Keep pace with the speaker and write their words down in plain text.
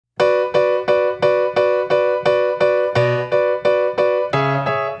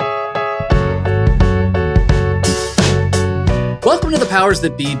Welcome to the Powers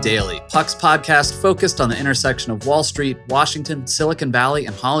That Be Daily, Puck's podcast focused on the intersection of Wall Street, Washington, Silicon Valley,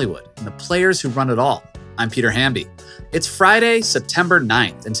 and Hollywood, and the players who run it all. I'm Peter Hamby. It's Friday, September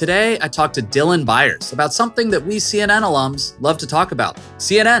 9th, and today I talked to Dylan Byers about something that we CNN alums love to talk about,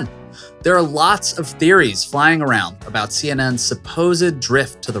 CNN. There are lots of theories flying around about CNN's supposed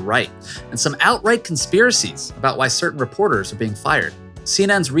drift to the right, and some outright conspiracies about why certain reporters are being fired.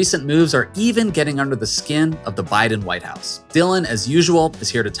 CNN's recent moves are even getting under the skin of the Biden White House. Dylan, as usual, is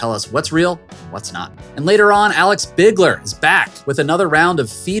here to tell us what's real and what's not. And later on, Alex Bigler is back with another round of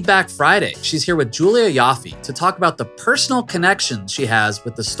Feedback Friday. She's here with Julia Ioffe to talk about the personal connections she has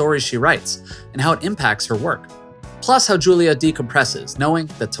with the stories she writes and how it impacts her work. Plus how Julia decompresses, knowing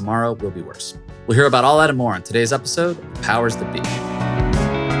that tomorrow will be worse. We'll hear about all that and more on today's episode of Powers That Be.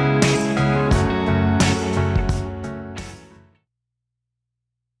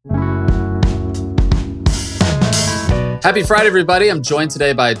 Happy Friday, everybody. I'm joined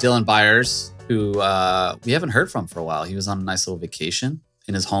today by Dylan Byers, who we haven't heard from for a while. He was on a nice little vacation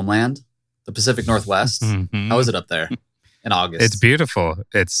in his homeland, the Pacific Northwest. Mm-hmm. How is it up there in August? It's beautiful.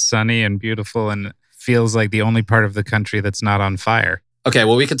 It's sunny and beautiful and feels like the only part of the country that's not on fire. Okay,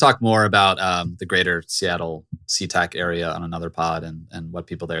 well, we can talk more about the greater Seattle SeaTac area on another pod and what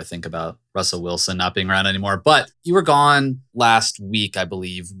people there think about Russell Wilson not being around anymore. But you were gone last week, I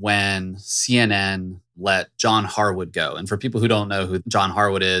believe, when CNN let John Harwood go. And for people who don't know who John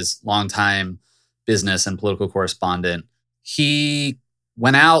Harwood is, longtime business and political correspondent, he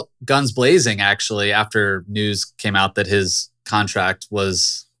went out guns blazing, actually, after news came out that his contract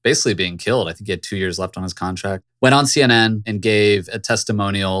was basically being killed. I think he had 2 years left on his contract. Went on CNN and gave a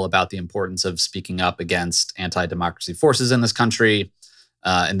testimonial about the importance of speaking up against anti-democracy forces in this country.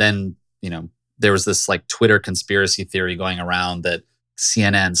 And then, there was this Twitter conspiracy theory going around that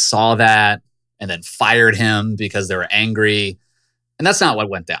CNN saw that and then fired him because they were angry. And that's not what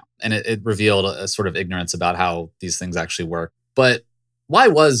went down. And it revealed a sort of ignorance about how these things actually work. But why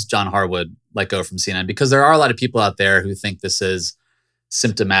was John Harwood let go from CNN? Because there are a lot of people out there who think this is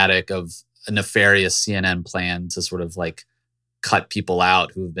symptomatic of a nefarious CNN plan to sort of cut people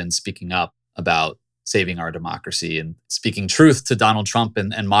out who have been speaking up about saving our democracy and speaking truth to Donald Trump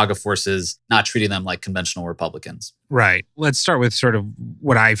and MAGA forces, not treating them like conventional Republicans. Right. Let's start with sort of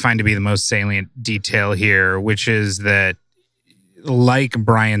what I find to be the most salient detail here, which is that like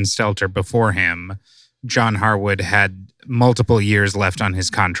Brian Stelter before him, John Harwood had multiple years left on his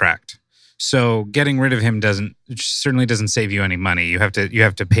contract. So getting rid of him certainly doesn't save you any money. You have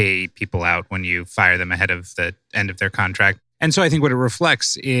to pay people out when you fire them ahead of the end of their contract. And so I think what it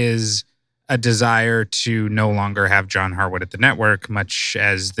reflects is a desire to no longer have John Harwood at the network, much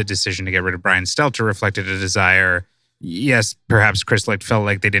as the decision to get rid of Brian Stelter reflected a desire. Yes, perhaps Chris Licht felt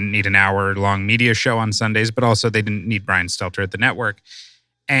like they didn't need an hour-long media show on Sundays, but also they didn't need Brian Stelter at the network.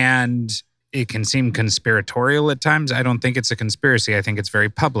 And it can seem conspiratorial at times. I don't think it's a conspiracy. I think it's very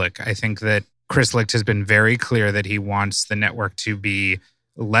public. I think that Chris Licht has been very clear that he wants the network to be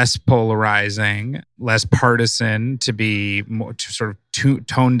less polarizing, less partisan, to be more, to sort of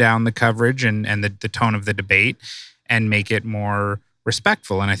tone down the coverage and the tone of the debate and make it more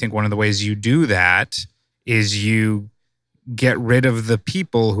respectful. And I think one of the ways you do that is you get rid of the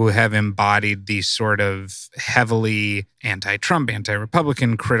people who have embodied these sort of heavily anti-Trump,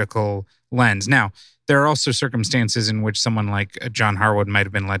 anti-Republican critical lens. Now, there are also circumstances in which someone like John Harwood might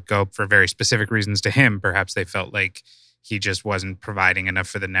have been let go for very specific reasons to him. Perhaps they felt like he just wasn't providing enough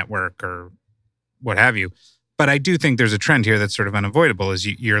for the network or what have you. But I do think there's a trend here that's sort of unavoidable, is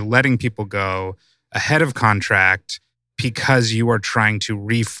you're letting people go ahead of contract because you are trying to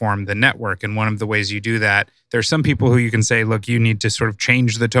reform the network. And one of the ways you do that, there are some people who you can say, look, you need to sort of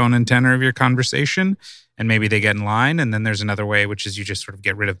change the tone and tenor of your conversation, and maybe they get in line. And then there's another way, which is you just sort of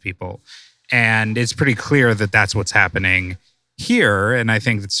get rid of people. And it's pretty clear that that's what's happening here. And I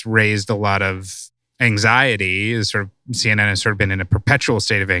think it's raised a lot of anxiety. CNN has sort of been in a perpetual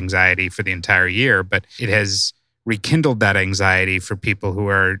state of anxiety for the entire year, but it has rekindled that anxiety for people who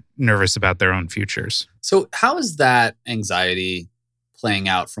are nervous about their own futures. So how is that anxiety playing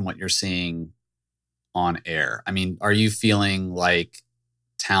out from what you're seeing on air? I mean, are you feeling like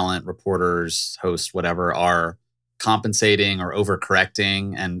talent, reporters, hosts, whatever, are compensating or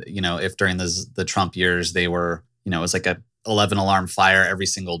overcorrecting? And, if during the Trump years, they were, it was like a 11 alarm fire every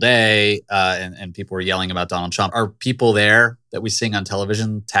single day, and people were yelling about Donald Trump. Are people there that we seeing on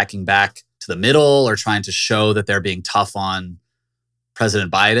television tacking back to the middle or trying to show that they're being tough on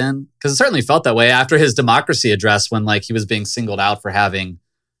President Biden? Because it certainly felt that way after his democracy address when he was being singled out for having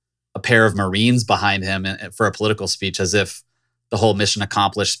a pair of Marines behind him for a political speech, as if the whole mission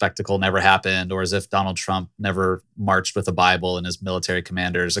accomplished spectacle never happened, or as if Donald Trump never marched with a Bible and his military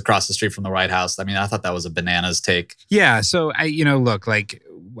commanders across the street from the White House. I mean, I thought that was a bananas take. Yeah. So, look, like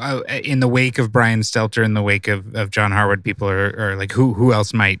in the wake of Brian Stelter, in the wake of John Harwood, people are like, who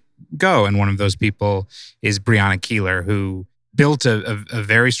else might go? And one of those people is Breonna Keeler, who built a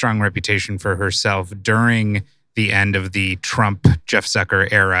very strong reputation for herself during the end of the Trump Jeff Zucker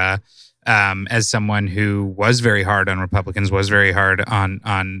era, as someone who was very hard on Republicans, was very hard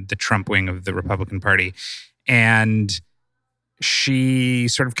on the Trump wing of the Republican Party. And she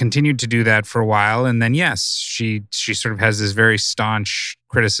sort of continued to do that for a while. And then, yes, she sort of has this very staunch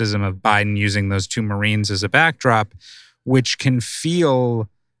criticism of Biden using those two Marines as a backdrop, which can feel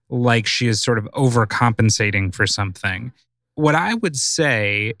like she is sort of overcompensating for something. What I would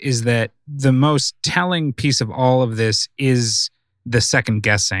say is that the most telling piece of all of this is the second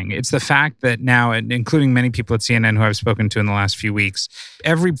guessing. It's the fact that now, including many people at CNN who I've spoken to in the last few weeks,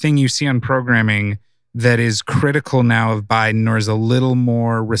 everything you see on programming that is critical now of Biden or is a little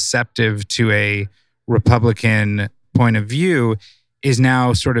more receptive to a Republican point of view is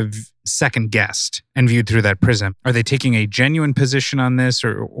now sort of second guessed and viewed through that prism. Are they taking a genuine position on this,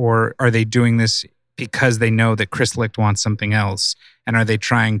 or are they doing this because they know that Chris Licht wants something else? And are they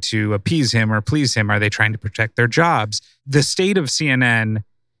trying to appease him or please him? Are they trying to protect their jobs? The state of CNN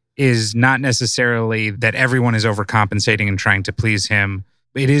is not necessarily that everyone is overcompensating and trying to please him.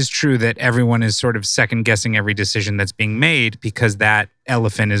 It is true that everyone is sort of second guessing every decision that's being made because that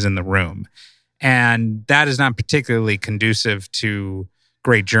elephant is in the room. And that is not particularly conducive to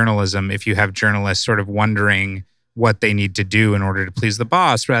great journalism if you have journalists sort of wondering what they need to do in order to please the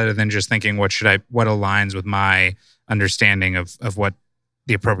boss, rather than just thinking, what aligns with my understanding of what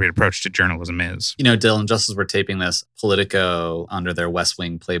the appropriate approach to journalism is. Dylan, just as we're taping this, Politico, under their West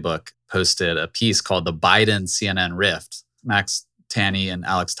Wing playbook, posted a piece called The Biden CNN Rift. Max Tanney and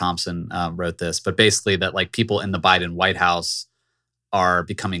Alex Thompson wrote this, but basically that like people in the Biden White House are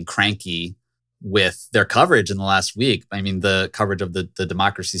becoming cranky with their coverage in the last week. I mean, the coverage of the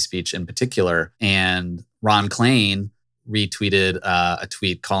democracy speech in particular. And Ron Klain retweeted a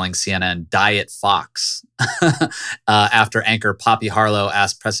tweet calling CNN Diet Fox after anchor Poppy Harlow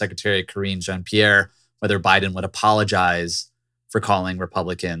asked Press Secretary Karine Jean-Pierre whether Biden would apologize for calling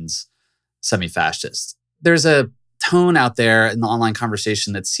Republicans semi-fascist. There's a tone out there in the online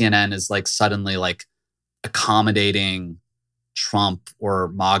conversation that CNN is like suddenly like accommodating Trump or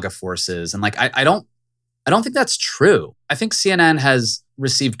MAGA forces. And like, I don't think that's true. I think CNN has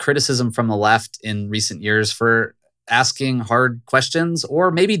received criticism from the left in recent years for asking hard questions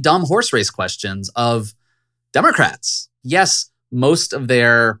or maybe dumb horse race questions of Democrats. Yes, most of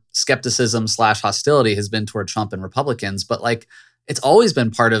their skepticism / hostility has been toward Trump and Republicans, but like it's always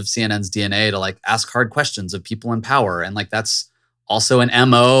been part of CNN's DNA to like ask hard questions of people in power. And like that's also an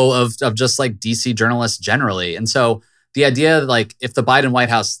MO of just like DC journalists generally. And so the idea that like if the Biden White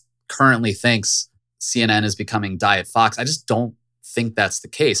House currently thinks CNN is becoming Diet Fox, I just don't think that's the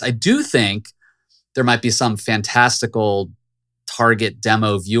case. I do think there might be some fantastical target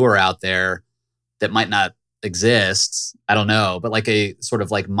demo viewer out there that might not exist. I don't know, but like a sort of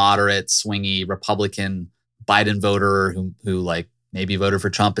like moderate, swingy Republican Biden voter who like maybe voted for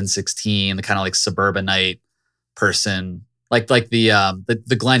Trump in 2016, the kind of like suburbanite person, like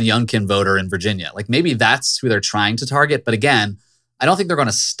the Glenn Youngkin voter in Virginia. Like maybe that's who they're trying to target. But again, I don't think they're going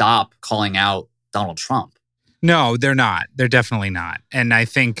to stop calling out Donald Trump. No, they're not. They're definitely not. And I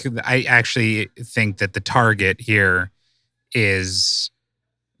actually think that the target here is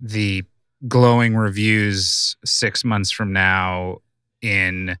the glowing reviews 6 months from now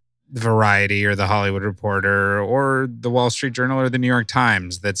in Variety or the Hollywood Reporter or the Wall Street Journal or the New York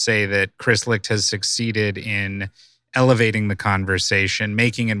Times that say that Chris Licht has succeeded in elevating the conversation,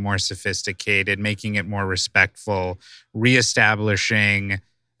 making it more sophisticated, making it more respectful, reestablishing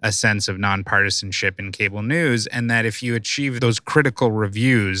a sense of nonpartisanship in cable news, and that if you achieve those critical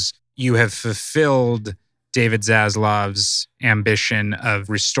reviews, you have fulfilled David Zaslav's ambition of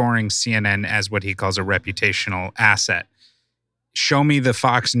restoring CNN as what he calls a reputational asset. Show me the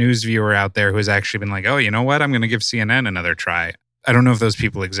Fox News viewer out there who has actually been like, oh, you know what? I'm going to give CNN another try. I don't know if those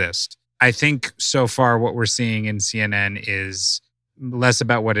people exist. I think so far what we're seeing in CNN is less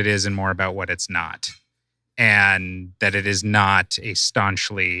about what it is and more about what it's not. And that it is not a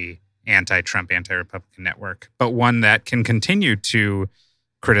staunchly anti-Trump, anti-Republican network, but one that can continue to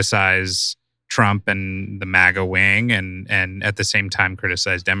criticize Trump and the MAGA wing and at the same time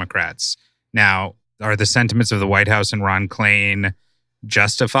criticize Democrats. Now, are the sentiments of the White House and Ron Klain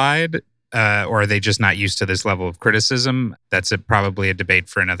justified? Or are they just not used to this level of criticism? That's probably a debate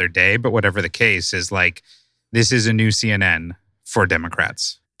for another day. But whatever the case is, like, this is a new CNN for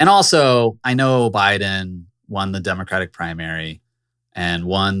Democrats. And also, I know Biden won the Democratic primary and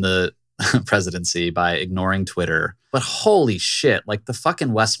won the presidency by ignoring Twitter. But holy shit, like the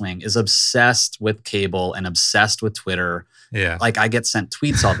fucking West Wing is obsessed with cable and obsessed with Twitter. Yeah. Like I get sent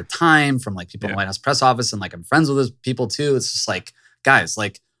tweets all the time from like people in the White House press office, and like I'm friends with those people too. It's just like, guys,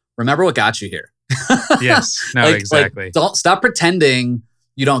 like remember what got you here. Yes, no, exactly. Like, don't stop pretending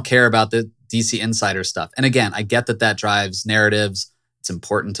you don't care about the DC insider stuff. And again, I get that drives narratives. It's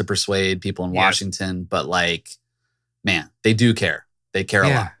important to persuade people in Washington, but like, man, they do care. They care a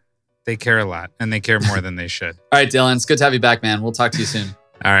lot. They care a lot, and they care more than they should. All right, Dylan, it's good to have you back, man. We'll talk to you soon.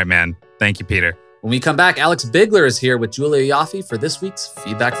 All right, man. Thank you, Peter. When we come back, Alex Bigler is here with Julia Ioffe for this week's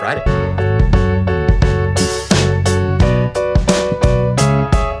Feedback Friday.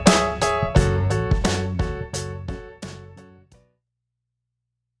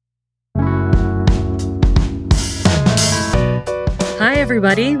 Hi,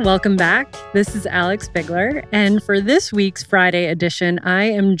 everybody. Welcome back. This is Alex Bigler. And for this week's Friday edition, I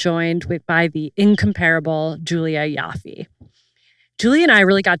am joined by the incomparable Julia Ioffe. Julia and I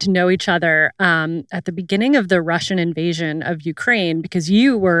really got to know each other at the beginning of the Russian invasion of Ukraine because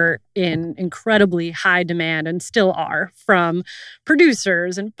you were in incredibly high demand and still are from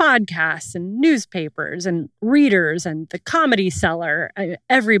producers and podcasts and newspapers and readers and the Comedy Cellar,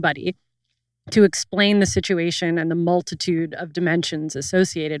 everybody, to explain the situation and the multitude of dimensions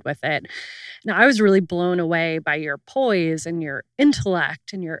associated with it. Now, I was really blown away by your poise and your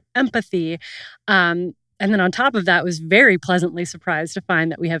intellect and your empathy. And then on top of that, was very pleasantly surprised to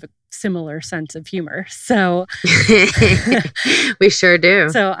find that we have a similar sense of humor. So we sure do.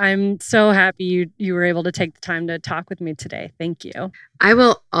 So I'm so happy you were able to take the time to talk with me today. Thank you. I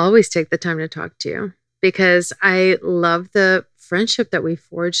will always take the time to talk to you because I love the friendship that we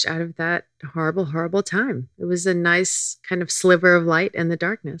forged out of that horrible, horrible time. It was a nice kind of sliver of light in the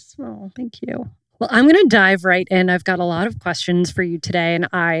darkness. Oh, thank you. Well, I'm going to dive right in. I've got a lot of questions for you today. And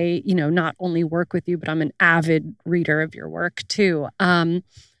I, not only work with you, but I'm an avid reader of your work too.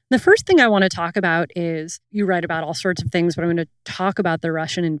 The first thing I want to talk about is you write about all sorts of things, but I'm going to talk about the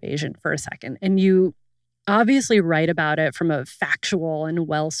Russian invasion for a second. And you obviously write about it from a factual and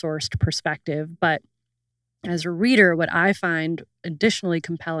well-sourced perspective. But as a reader, what I find additionally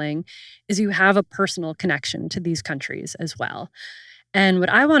compelling is you have a personal connection to these countries as well. And what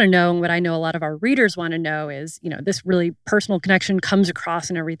I want to know, and what I know a lot of our readers want to know is, this really personal connection comes across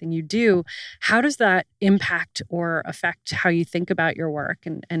in everything you do. How does that impact or affect how you think about your work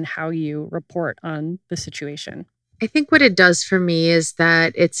and how you report on the situation? I think what it does for me is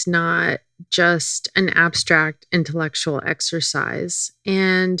that it's not just an abstract intellectual exercise.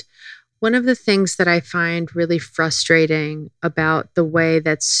 And one of the things that I find really frustrating about the way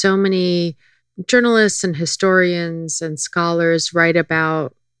that so many journalists and historians and scholars write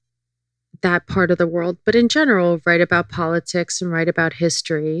about that part of the world, but in general, write about politics and write about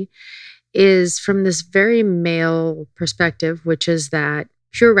history, is from this very male perspective, which is that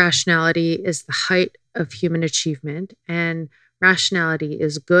pure rationality is the height of human achievement and rationality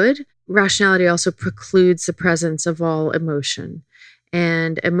is good. Rationality also precludes the presence of all emotion.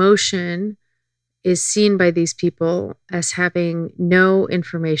 And emotion is seen by these people as having no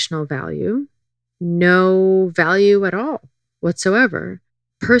informational value, no value at all whatsoever.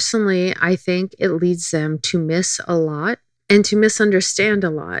 Personally, I think it leads them to miss a lot and to misunderstand a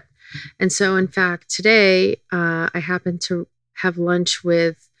lot. And so, in fact, today I happened to have lunch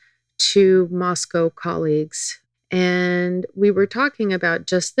with two Moscow colleagues, and we were talking about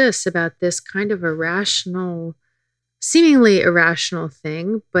just this, about this kind of irrational, seemingly irrational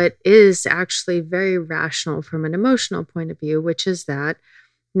thing, but is actually very rational from an emotional point of view, which is that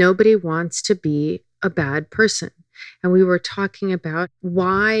nobody wants to be a bad person. And we were talking about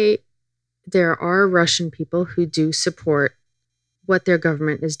why there are Russian people who do support what their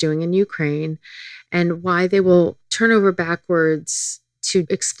government is doing in Ukraine and why they will turn over backwards to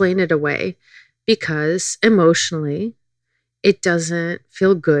explain it away because emotionally it doesn't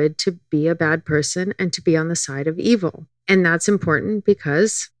feel good to be a bad person and to be on the side of evil. And that's important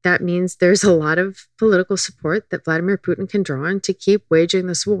because that means there's a lot of political support that Vladimir Putin can draw on to keep waging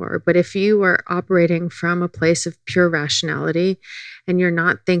this war. But if you are operating from a place of pure rationality and you're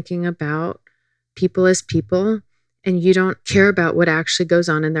not thinking about people as people and you don't care about what actually goes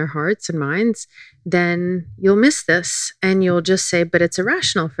on in their hearts and minds, then you'll miss this and you'll just say, but it's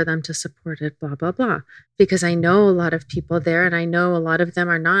irrational for them to support it, blah, blah, blah. Because I know a lot of people there and I know a lot of them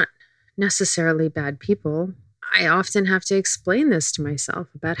are not necessarily bad people. I often have to explain this to myself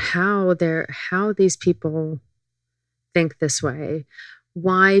about how these people think this way,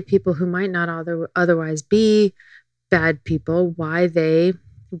 why people who might not otherwise be bad people why they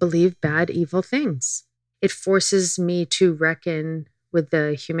believe bad, evil things. It forces me to reckon with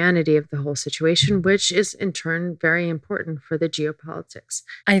the humanity of the whole situation, which is in turn very important for the geopolitics.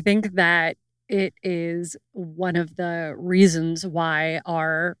 I think that it is one of the reasons why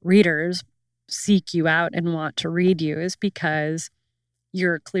our readers seek you out and want to read you is because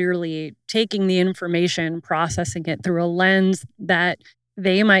you're clearly taking the information, processing it through a lens that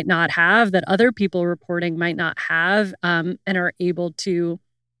they might not have, that other people reporting might not have, and are able to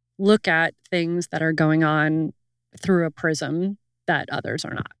look at things that are going on through a prism that others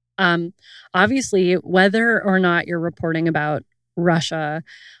are not. Obviously, whether or not you're reporting about Russia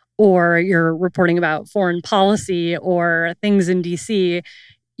or you're reporting about foreign policy or things in DC,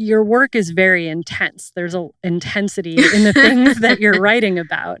 your work is very intense. There's an intensity in the things that you're writing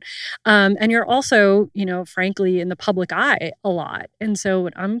about. And you're also, frankly, in the public eye a lot. And so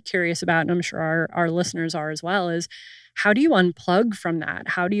what I'm curious about, and I'm sure our listeners are as well, is how do you unplug from that?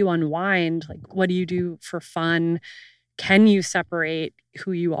 How do you unwind? Like, what do you do for fun? Can you separate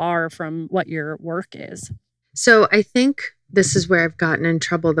who you are from what your work is? So I think this is where I've gotten in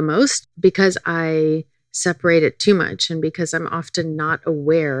trouble the most because I separate it too much and because I'm often not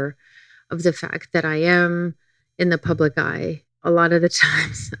aware of the fact that I am in the public eye. A lot of the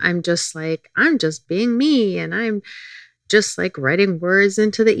times I'm just being me and I'm just like writing words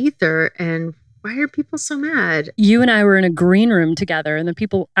into the ether. And why are people so mad? You and I were in a green room together and the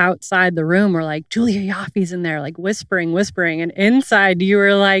people outside the room were like, Julia Yoffe's in there, like whispering. And inside you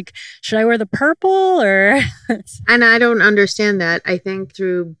were like, should I wear the purple or? And I don't understand that. I think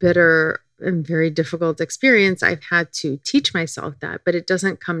through bitter and very difficult experience, I've had to teach myself that, but it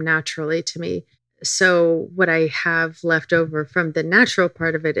doesn't come naturally to me. So what I have left over from the natural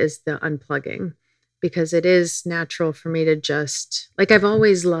part of it is the unplugging, because it is natural for me to just, like, I've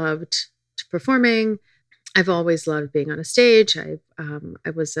always loved performing. I've always loved being on a stage. I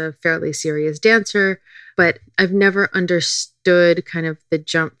was a fairly serious dancer, but I've never understood kind of the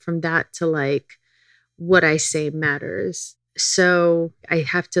jump from that to like what I say matters. So I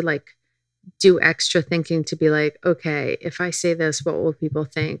have to like do extra thinking to be like, okay, if I say this, what will people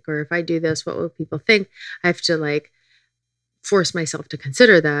think? Or if I do this, what will people think? I have to like force myself to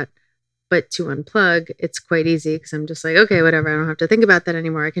consider that. But to unplug, it's quite easy because I'm just like, okay, whatever. I don't have to think about that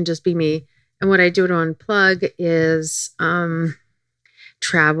anymore. I can just be me. And what I do to unplug is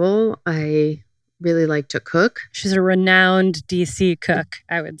travel. I really like to cook. She's a renowned DC cook,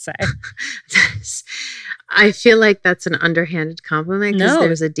 I would say. I feel like that's an underhanded compliment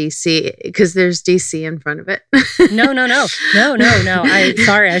because there's DC in front of it. No.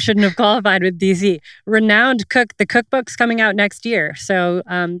 I shouldn't have qualified with DC. Renowned cook. The cookbook's coming out next year, so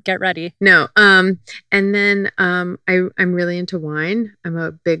get ready. No, and then I'm really into wine. I'm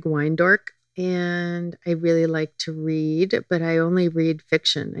a big wine dork. And I really like to read, but I only read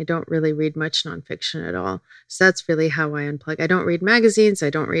fiction. I don't really read much nonfiction at all. So that's really how I unplug. I don't read magazines. I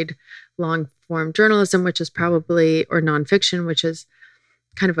don't read long form journalism, or nonfiction, which is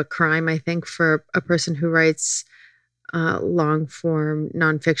kind of a crime, I think, for a person who writes long form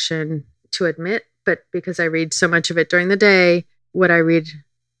nonfiction to admit. But because I read so much of it during the day, what I read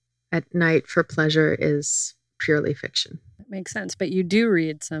at night for pleasure is purely fiction. That makes sense. But you do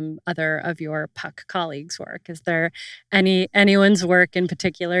read some other of your Puck colleagues' work. Is there anyone's work in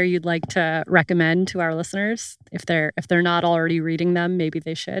particular you'd like to recommend to our listeners? If they're not already reading them, maybe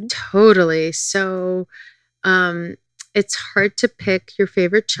they should. Totally. So it's hard to pick your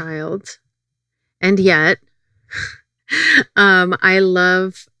favorite child. And yet I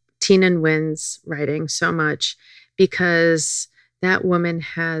love Tina Nguyen's writing so much because that woman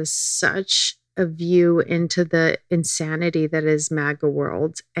has such a view into the insanity that is MAGA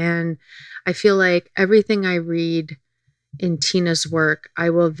world. And I feel like everything I read in Tina's work,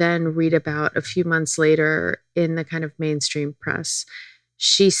 I will then read about a few months later in the kind of mainstream press.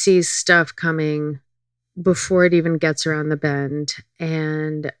 She sees stuff coming before it even gets around the bend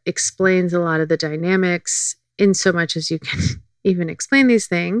and explains a lot of the dynamics in so much as you can even explain these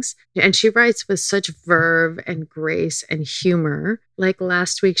things. And she writes with such verve and grace and humor. Like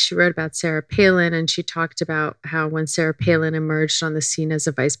last week, she wrote about Sarah Palin, and she talked about how when Sarah Palin emerged on the scene as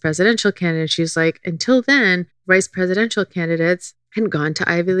a vice presidential candidate, she's like, until then, vice presidential candidates had gone to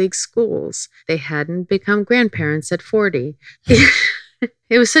Ivy League schools. They hadn't become grandparents at 40.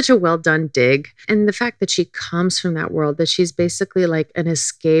 It was such a well done dig. And the fact that she comes from that world, that she's basically like an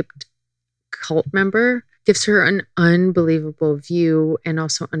escaped cult member, gives her an unbelievable view and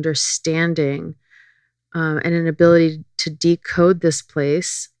also understanding and an ability to decode this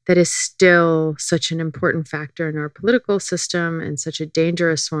place that is still such an important factor in our political system and such a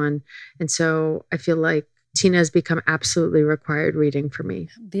dangerous one. And so I feel like Tina has become absolutely required reading for me.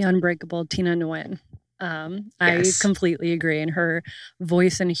 The unbreakable Tina Nguyen. Yes. I completely agree. And her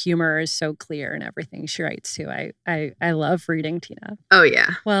voice and humor is so clear in everything she writes too. I love reading Tina. Oh,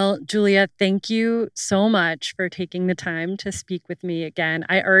 yeah. Well, Julia, thank you so much for taking the time to speak with me again.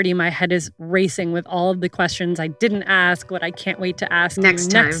 My head is racing with all of the questions I didn't ask, what I can't wait to ask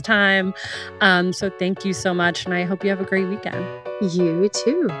next time. So thank you so much. And I hope you have a great weekend. You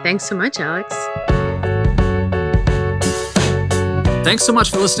too. Thanks so much, Alex. Thanks so much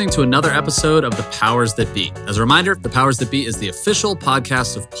for listening to another episode of The Powers That Be. As a reminder, The Powers That Be is the official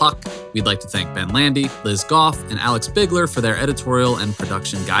podcast of Puck. We'd like to thank Ben Landy, Liz Goff, and Alex Bigler for their editorial and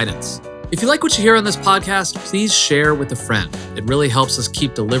production guidance. If you like what you hear on this podcast, please share with a friend. It really helps us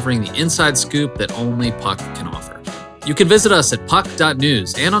keep delivering the inside scoop that only Puck can offer. You can visit us at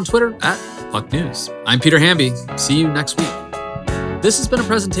puck.news and on Twitter at pucknews. I'm Peter Hamby. See you next week. This has been a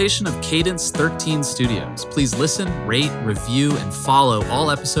presentation of Cadence 13 Studios. Please listen, rate, review, and follow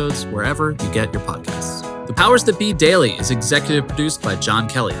all episodes wherever you get your podcasts. The Powers That Be Daily is executive produced by John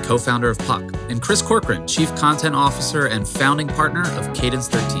Kelly, co-founder of Puck, and Chris Corcoran, chief content officer and founding partner of Cadence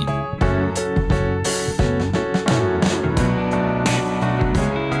 13.